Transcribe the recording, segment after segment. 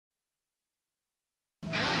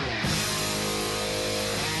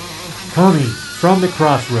Coming from the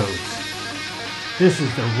crossroads, this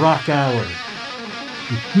is the Rock Hour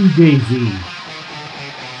with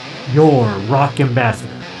TJZ, your Rock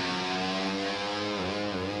Ambassador.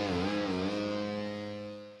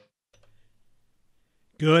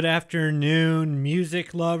 Good afternoon,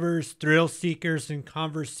 music lovers, thrill seekers, and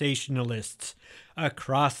conversationalists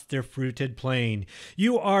across the fruited plain.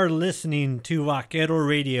 You are listening to Vaquero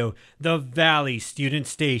Radio, the Valley Student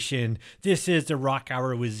Station. This is the Rock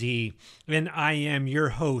Hour with Z, and I am your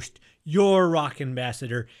host, your Rock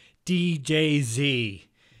Ambassador, DJ Z.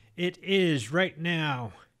 It is right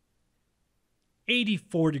now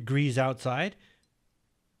 84 degrees outside.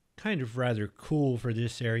 Kind of rather cool for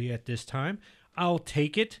this area at this time. I'll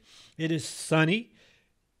take it. It is sunny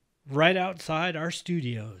right outside our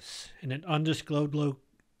studios in an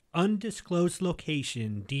undisclosed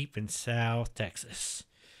location deep in South Texas.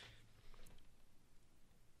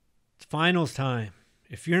 It's finals time.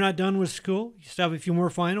 If you're not done with school, you still have a few more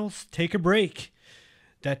finals, take a break.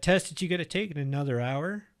 That test that you got to take in another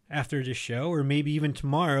hour after the show, or maybe even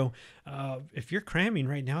tomorrow, if you're cramming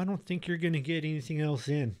right now, I don't think you're going to get anything else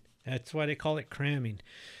in. That's why they call it cramming.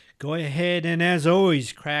 Go ahead and, as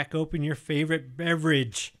always, crack open your favorite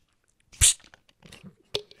beverage.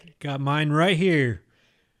 Got mine right here.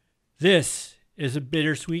 This is a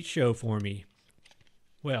bittersweet show for me.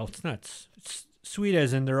 Well, it's not it's sweet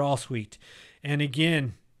as in they're all sweet. And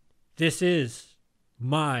again, this is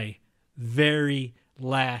my very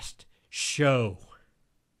last show.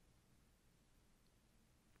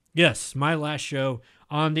 Yes, my last show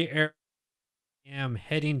on the air. I am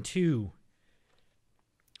heading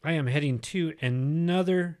to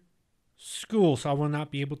another school, so I will not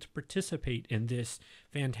be able to participate in this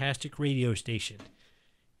fantastic radio station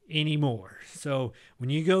anymore. So when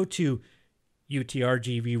you go to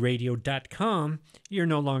utrgvradio.com, you're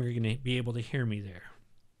no longer going to be able to hear me there.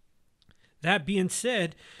 That being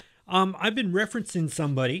said, I've been referencing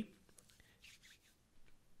somebody,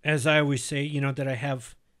 as I always say,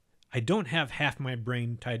 that I don't have half my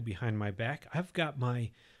brain tied behind my back. I've got my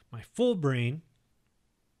full brain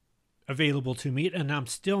available to me, and I'm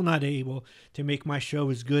still not able to make my show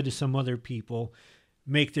as good as some other people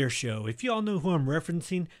make their show. If you all know who I'm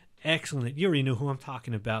referencing, excellent. You already know who I'm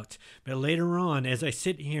talking about. But later on, as I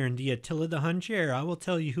sit here in the Attila the Hun chair, I will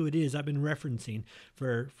tell you who it is I've been referencing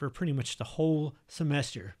for pretty much the whole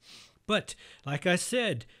semester. But like I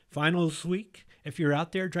said, finals week, if you're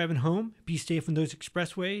out there driving home, be safe on those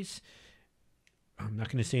expressways. I'm not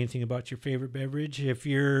going to say anything about your favorite beverage. If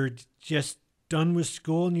you're just done with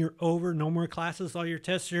school and you're over, no more classes, all your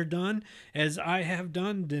tests are done, as I have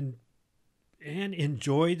done, then and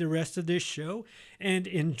enjoy the rest of this show and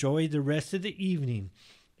enjoy the rest of the evening.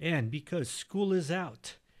 And because school is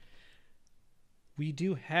out, we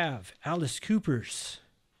do have Alice Cooper's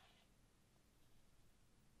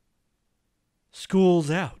School's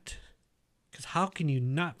Out. Because how can you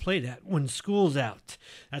not play that when school's out?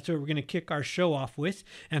 That's what we're going to kick our show off with.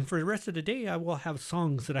 And for the rest of the day, I will have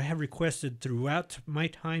songs that I have requested throughout my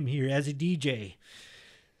time here as a DJ.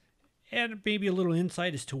 And maybe a little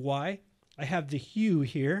insight as to why. I have The Hue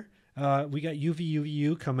here. We got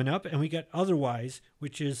UVUVU coming up. And we got Otherwise,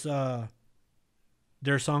 which is their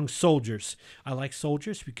song Soldiers. I like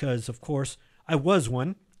Soldiers because, of course, I was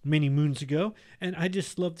one many moons ago, and I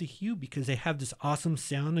just love The Hue because they have this awesome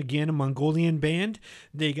sound. Again, a Mongolian band.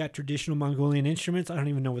 They got traditional Mongolian instruments. I don't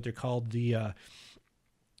even know what they're called. I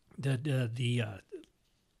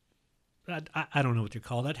don't know what they're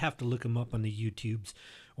called. I'd have to look them up on the YouTubes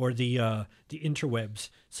or the interwebs,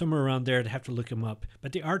 somewhere around there. I'd have to look them up.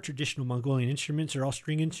 But they are traditional Mongolian instruments. They're all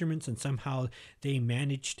string instruments, and somehow they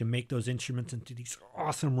managed to make those instruments into these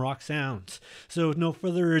awesome rock sounds. So with no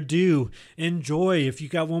further ado, enjoy. If you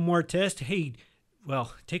got one more test, hey,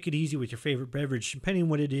 well, take it easy with your favorite beverage, depending on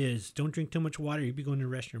what it is. Don't drink too much water. You'll be going to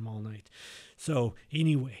the restroom all night. So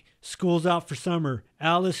anyway, school's out for summer.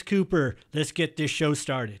 Alice Cooper, let's get this show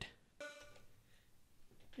started.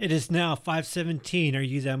 It is now 5:17. Are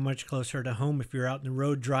you that much closer to home if you're out on the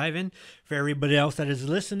road driving? For everybody else that is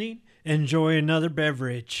listening, enjoy another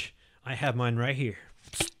beverage. I have mine right here.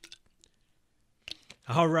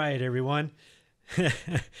 All right, everyone.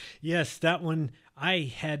 Yes, that one,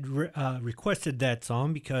 I had requested that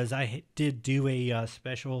song because I did do a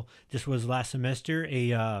special, this was last semester,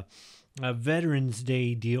 a Veterans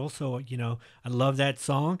Day deal. So, I love that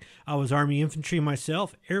song. I was Army Infantry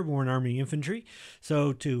myself, Airborne Army Infantry.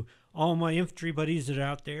 So to all my infantry buddies that are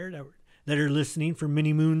out there that are listening from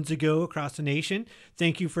many moons ago across the nation,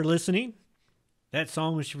 thank you for listening. That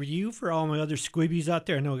song was for you. For all my other squibbies out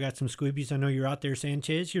there, I know I got some squibbies. I know you're out there,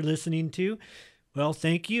 Sanchez, you're listening to. Well,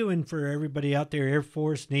 thank you. And for everybody out there, Air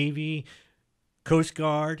Force, Navy, Coast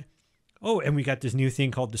Guard. Oh, and we got this new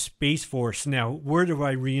thing called the Space Force. Now, where do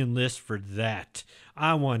I re-enlist for that?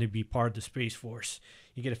 I want to be part of the Space Force.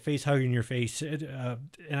 You get a face hug in your face, and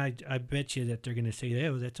I bet you that they're going to say,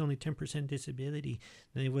 oh, that's only 10% disability.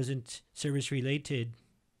 And it wasn't service-related.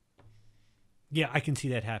 Yeah, I can see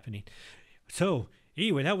that happening. So,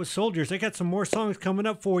 anyway, that was Soldiers. I got some more songs coming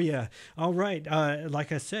up for you. All right,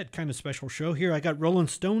 like I said, kind of special show here. I got Rolling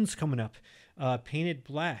Stones coming up, Painted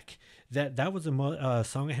Black. That was a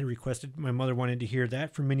song I had requested. My mother wanted to hear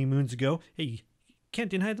that from many moons ago. Hey, you can't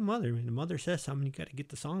deny the mother. When the mother says something, you got to get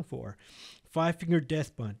the song for her. Five Finger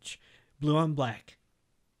Death Punch, Blue on Black.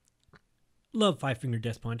 Love Five Finger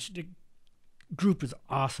Death Punch. The group is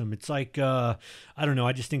awesome. It's like, I don't know,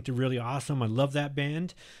 I just think they're really awesome. I love that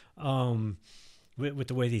band. With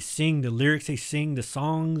the way they sing, the lyrics they sing, the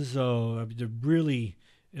songs, they're really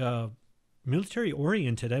military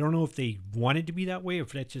oriented. I don't know if they wanted to be that way or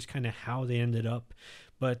if that's just kind of how they ended up.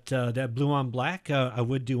 But that Blue on Black, I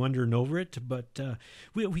would do Under and Over It. But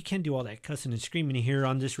we can't do all that cussing and screaming here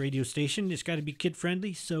on this radio station. It's got to be kid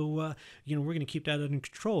friendly. So, we're going to keep that under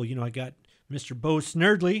control. I got Mr. Bo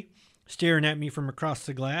Snerdley staring at me from across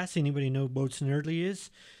the glass. Anybody know who Bo Snerdley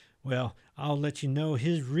is? Well, I'll let you know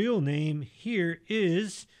his real name here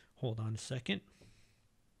is, hold on a second,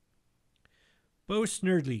 Bo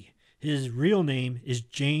Snerdley. His real name is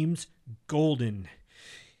James Golden.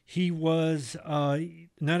 He was,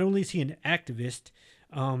 not only is he an activist,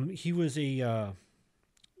 he was a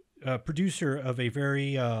producer of a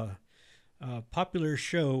very popular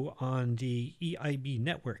show on the EIB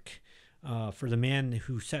network for the man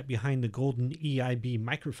who sat behind the golden EIB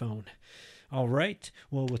microphone. All right.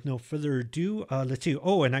 Well, with no further ado, let's see.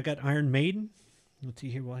 Oh, and I got Iron Maiden. Let's see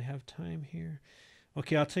here while I have time here.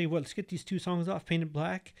 Okay, I'll tell you what. Let's get these two songs off, Painted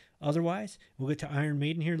Black. Otherwise, we'll get to Iron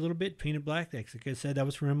Maiden here a little bit. Painted Black, like I said, that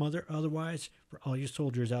was for my mother. Otherwise, for all your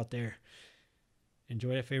soldiers out there,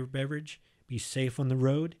 enjoy a favorite beverage. Be safe on the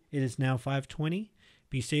road. It is now 5:20.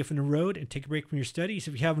 Be safe on the road and take a break from your studies.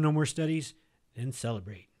 If you have no more studies, then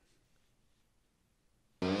celebrate.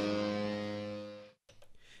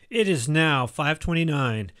 It is now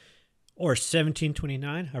 5:29. Or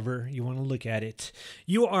 1729, however you want to look at it.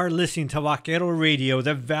 You are listening to Vaquero Radio,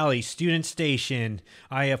 the Valley Student Station.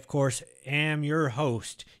 I, of course, am your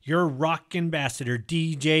host, your rock ambassador,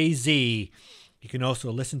 DJ Z. You can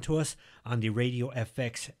also listen to us on the Radio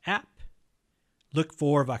FX app. Look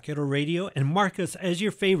for Vaquero Radio and mark us as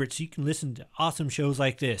your favorite so you can listen to awesome shows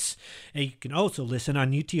like this. And you can also listen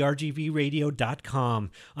on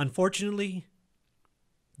utrgvradio.com. Unfortunately,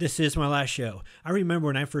 this is my last show. I remember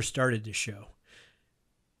when I first started this show,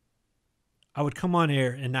 I would come on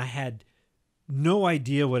air and I had no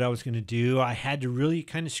idea what I was going to do. I had to really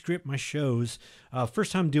kind of script my shows.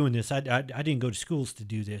 First time doing this, I didn't go to schools to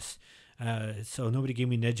do this. So nobody gave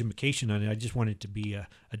me an education on it. I just wanted to be a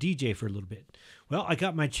DJ for a little bit. Well, I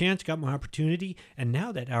got my chance, got my opportunity, and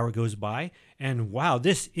now that hour goes by, and wow,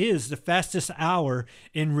 this is the fastest hour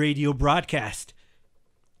in radio broadcast.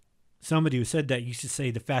 Somebody who said that used to say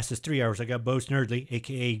the fastest 3 hours. I got Bo Snerdley,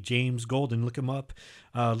 a.k.a. James Golden. Look him up,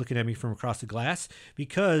 looking at me from across the glass.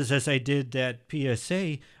 Because as I did that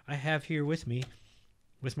PSA, I have here with me,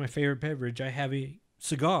 with my favorite beverage, I have a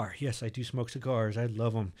cigar. Yes, I do smoke cigars. I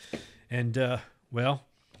love them. And, well,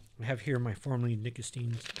 I have here my formerly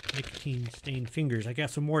nicotine-stained fingers. I got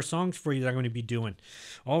some more songs for you that I'm going to be doing.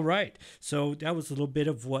 All right. So that was a little bit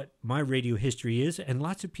of what my radio history is. And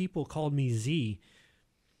lots of people called me Z.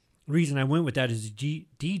 The reason I went with that as a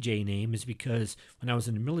DJ name is because when I was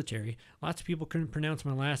in the military, lots of people couldn't pronounce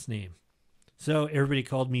my last name. So everybody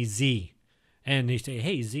called me Z. And they say,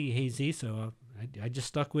 hey, Z. So I just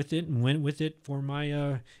stuck with it and went with it for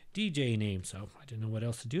my DJ name. So I didn't know what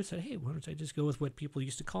else to do. I said, hey, why don't I just go with what people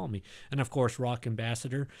used to call me? And, of course, Rock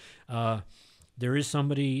Ambassador. There is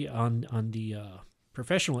somebody on the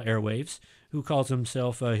professional airwaves who calls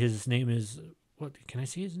himself, his name is... What, can I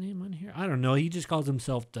see his name on here? I don't know. He just calls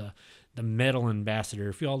himself the Metal Ambassador.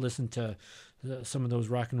 If you all listen to some of those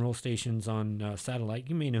rock and roll stations on satellite,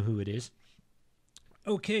 you may know who it is.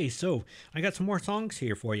 Okay, so I got some more songs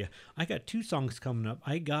here for you. I got two songs coming up.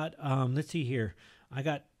 I got, let's see here. I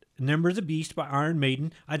got Number of the Beast by Iron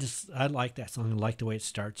Maiden. I like that song. I like the way it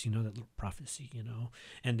starts, that little prophecy,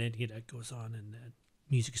 And then it goes on and the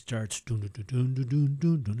music starts.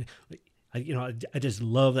 I just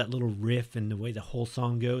love that little riff and the way the whole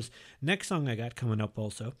song goes. Next song I got coming up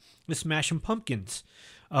also is Smashing Pumpkins.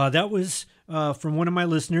 That was from one of my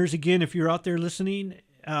listeners. Again, if you're out there listening,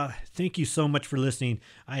 thank you so much for listening.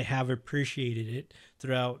 I have appreciated it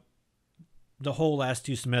throughout the whole last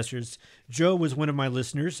 2 semesters. Joe was one of my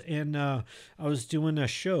listeners, and I was doing a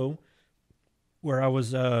show where I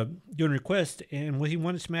was doing a request, and he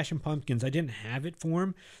wanted Smashing Pumpkins. I didn't have it for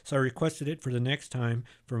him, so I requested it for the next time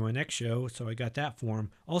for my next show, so I got that for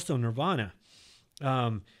him. Also, Nirvana.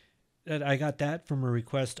 I got that from a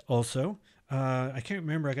request also. I can't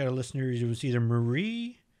remember. I got a listener. It was either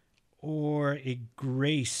Marie or a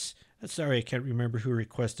Grace. Sorry, I can't remember who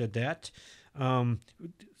requested that. Some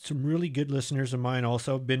really good listeners of mine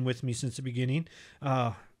also been with me since the beginning.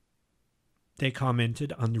 They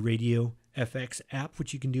commented on the Radio FX app,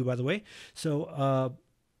 which you can do, by the way. So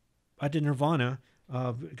I did Nirvana.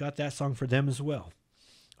 Got that song for them as well.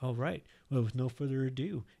 All right. Well, with no further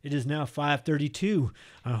ado, it is now 5:32.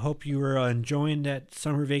 I hope you are enjoying that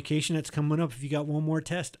summer vacation that's coming up. If you got one more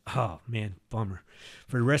test, oh man, bummer.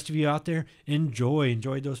 For the rest of you out there, enjoy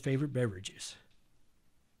those favorite beverages.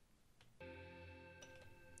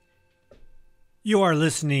 You are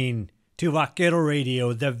listening to Vaquero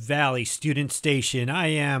Radio, the Valley Student Station. I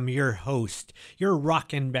am your host, your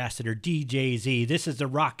rock ambassador, DJ Z. This is the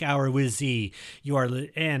Rock Hour with Z. You are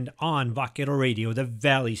and on Vaquero Radio, the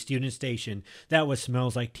Valley Student Station. That was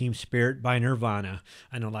Smells Like Teen Spirit by Nirvana.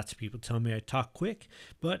 I know lots of people tell me I talk quick,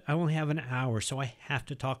 but I only have an hour, so I have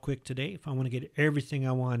to talk quick today if I want to get everything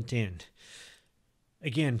I want in.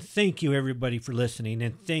 Again, thank you everybody for listening,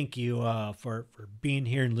 and thank you for being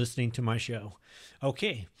here and listening to my show.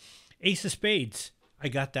 Okay. Ace of Spades. I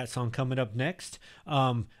got that song coming up next.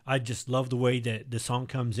 I just love the way that the song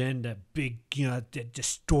comes in. That big, that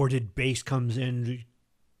distorted bass comes in.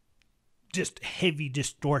 Just heavy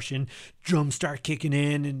distortion. Drums start kicking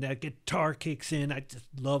in and that guitar kicks in. I just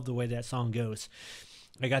love the way that song goes.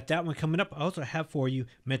 I got that one coming up. I also have for you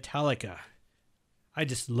Metallica. I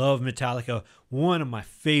just love Metallica. One of my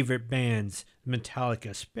favorite bands, Metallica,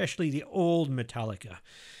 especially the old Metallica.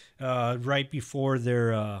 Right before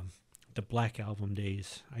their the Black Album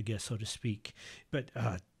days, I guess, so to speak. But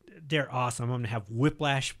they're awesome. I'm going to have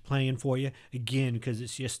Whiplash playing for you again because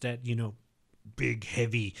it's just that, big,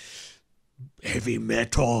 heavy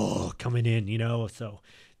metal coming in, So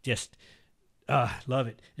just love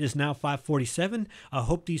it. It is now 5:47. I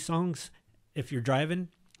hope these songs, if you're driving,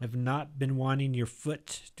 have not been wanting your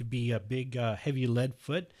foot to be a big, heavy lead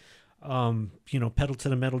foot. Pedal to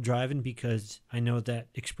the metal driving, because I know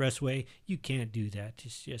that expressway, you can't do that.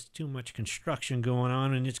 It's just too much construction going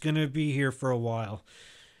on, and it's going to be here for a while.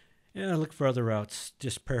 Yeah, look for other routes,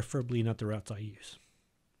 just preferably not the routes I use.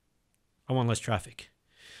 I want less traffic.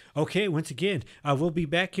 Okay, once again, I will be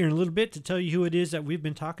back here in a little bit to tell you who it is that we've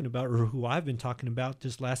been talking about, or who I've been talking about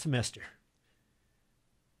this last semester.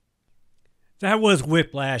 That was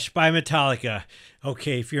Whiplash by Metallica.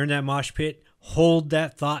 Okay, if you're in that mosh pit, hold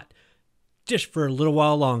that thought just for a little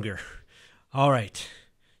while longer. All right.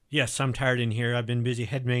 Yes, I'm tired in here. I've been busy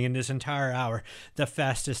headbanging this entire hour, the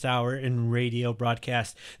fastest hour in radio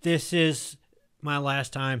broadcast. This is my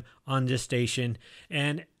last time on this station,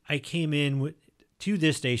 and I came in to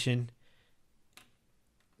this station,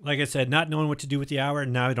 like I said, not knowing what to do with the hour,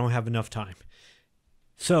 and now I don't have enough time.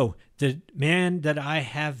 So, the man that I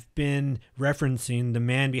have been referencing, the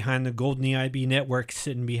man behind the Golden EIB network,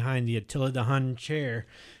 sitting behind the Attila the Hun chair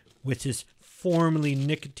with his formerly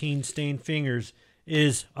nicotine-stained fingers,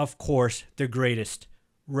 is, of course, the greatest,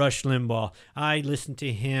 Rush Limbaugh. I listened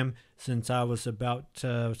to him since I was about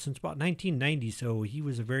 1990, so he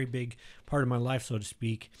was a very big part of my life, so to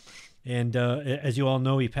speak. And as you all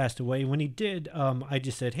know, he passed away. When he did, I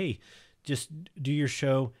just said, hey, just do your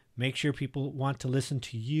show. Make sure people want to listen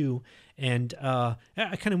to you. And I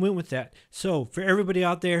kind of went with that. So for everybody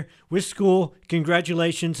out there with school,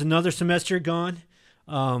 congratulations. Another semester gone.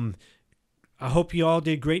 I hope you all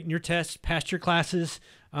did great in your tests, passed your classes.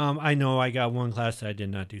 I know I got one class that I did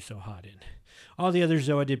not do so hot in. All the others,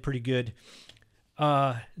 though, I did pretty good.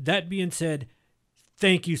 That being said,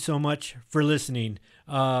 thank you so much for listening.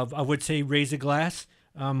 I would say raise a glass.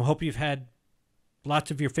 Hope you've had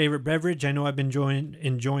lots of your favorite beverage. I know I've been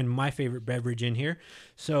enjoying my favorite beverage in here.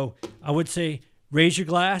 So I would say raise your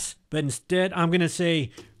glass, but instead I'm going to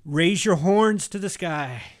say raise your horns to the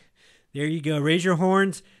sky. There you go. Raise your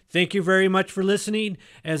horns. Thank you very much for listening.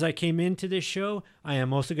 As I came into this show, I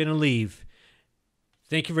am also going to leave.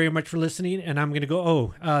 Thank you very much for listening. And I'm going to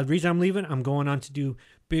go, the reason I'm leaving, I'm going on to do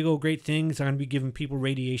big old great things. I'm going to be giving people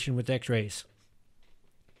radiation with x-rays.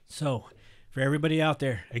 So for everybody out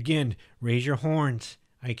there, again, raise your horns.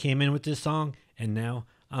 I came in with this song, and now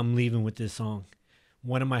I'm leaving with this song.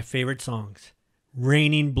 One of my favorite songs,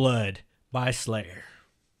 Raining Blood by Slayer.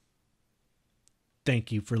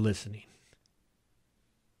 Thank you for listening.